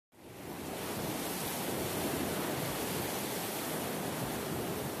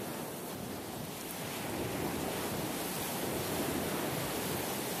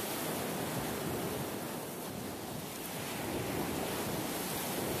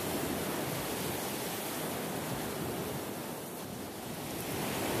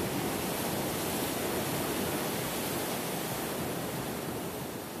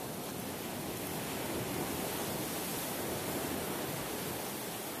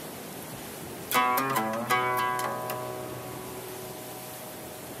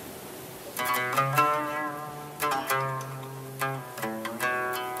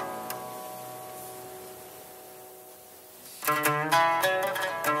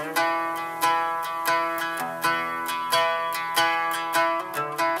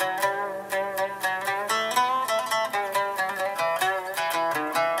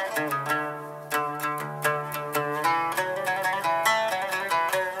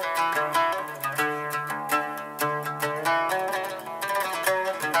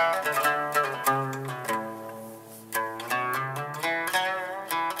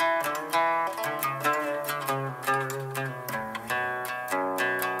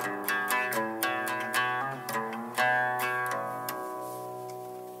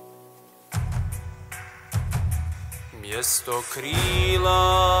mjesto krila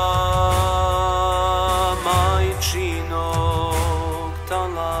majčinog,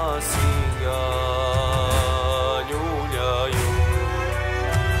 talasi ga ljuljaju,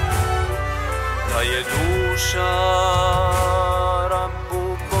 da je duša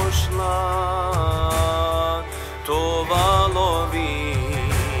Rabbu pošla, to valovi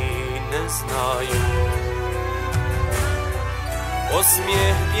ne znaju.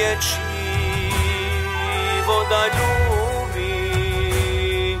 Osmjeh dječji, voda ljubi,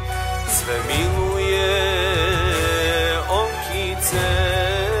 sve miluje, okice,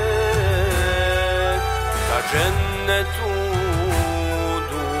 ka dženetu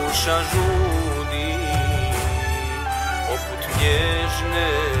duša žudi, poput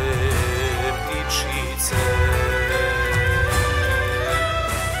nježne ptičice.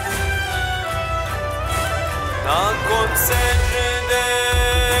 Nakon sedžde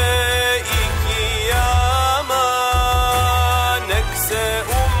i kijama, nek se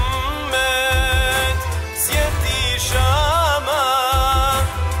Ummet sjeti Šama,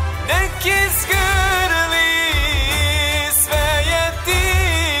 nek izgrli sve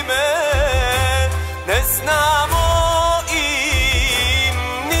jetime, ne znamo im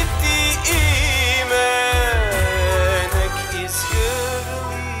niti ime, nek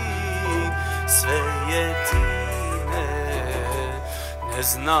izgrli sve jetime, ne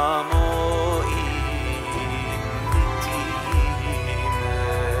znamo im niti ime.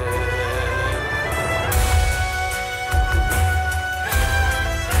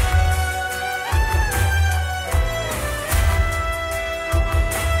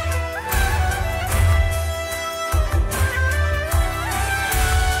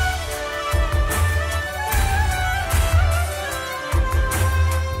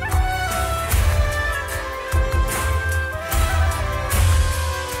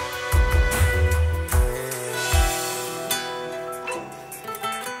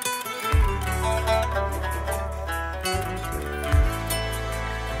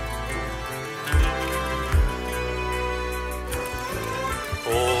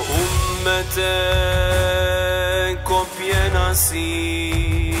 Ummete, kopjena si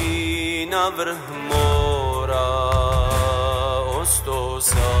na vrh mora, ost'o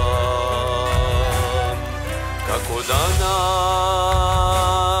sam. Kako danas,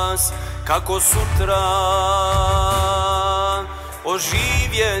 kako sutra,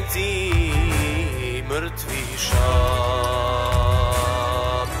 oživjeti mrtvi šam.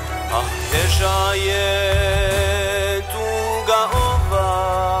 Ah, teža je tuga ova,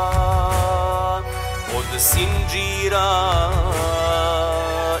 od sinđira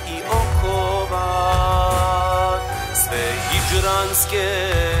i okova, sve hidžranske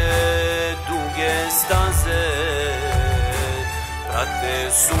duge staze prate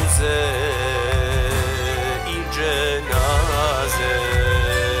suze i dženaze.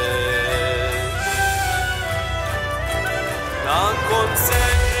 Nakon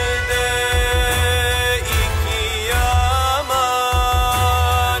sedžde i kijama,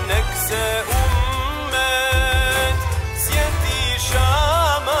 nek se Ummet sjeti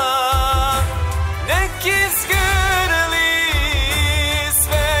Šama, nek izgrli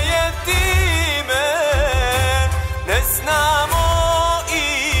sve jetime, ne znamo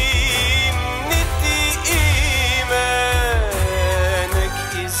im niti ime, nek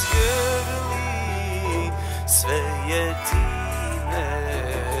izgrli sve jetime,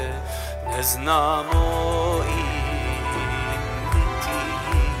 ne znamo im niti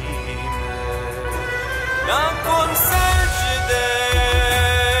ime. Nakon sedžde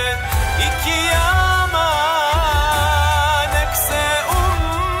i kijama, nek se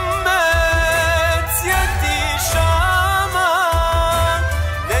Ummet sjeti Šama,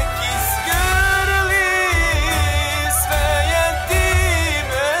 nek izgrli sve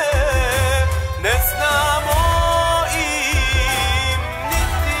jetime, ne znamo im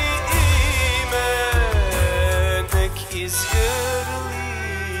niti ime, nek izgrli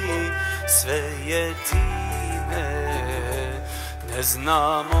sve jetime, ne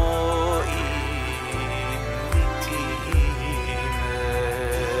znamo im niti ime.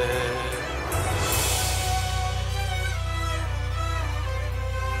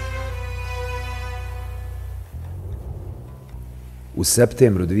 U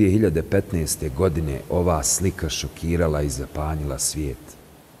septembru 2015. godine ova slika šokirala i zapanjila svijet.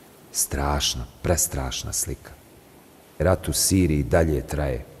 Strašna, prestrašna slika. Rat u Siriji dalje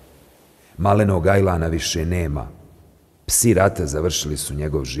traje. Malenog Ajlana više nema. Psi rata završili su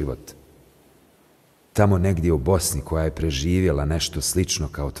njegov život. Tamo negdje u Bosni, koja je preživjela nešto slično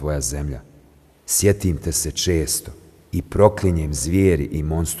kao tvoja zemlja, sjetim te se često i proklinjem zvijeri i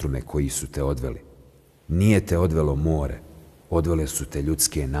monstrume koji su te odveli. Nije te odvelo more, odvele su te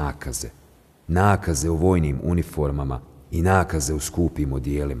ljudske nakaze. Nakaze u vojnim uniformama i nakaze u skupim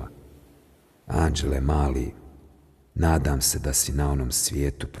odijelima. Anđele mali, nadam se da si na onom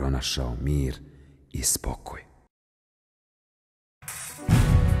svijetu pronašao mir i spokoj.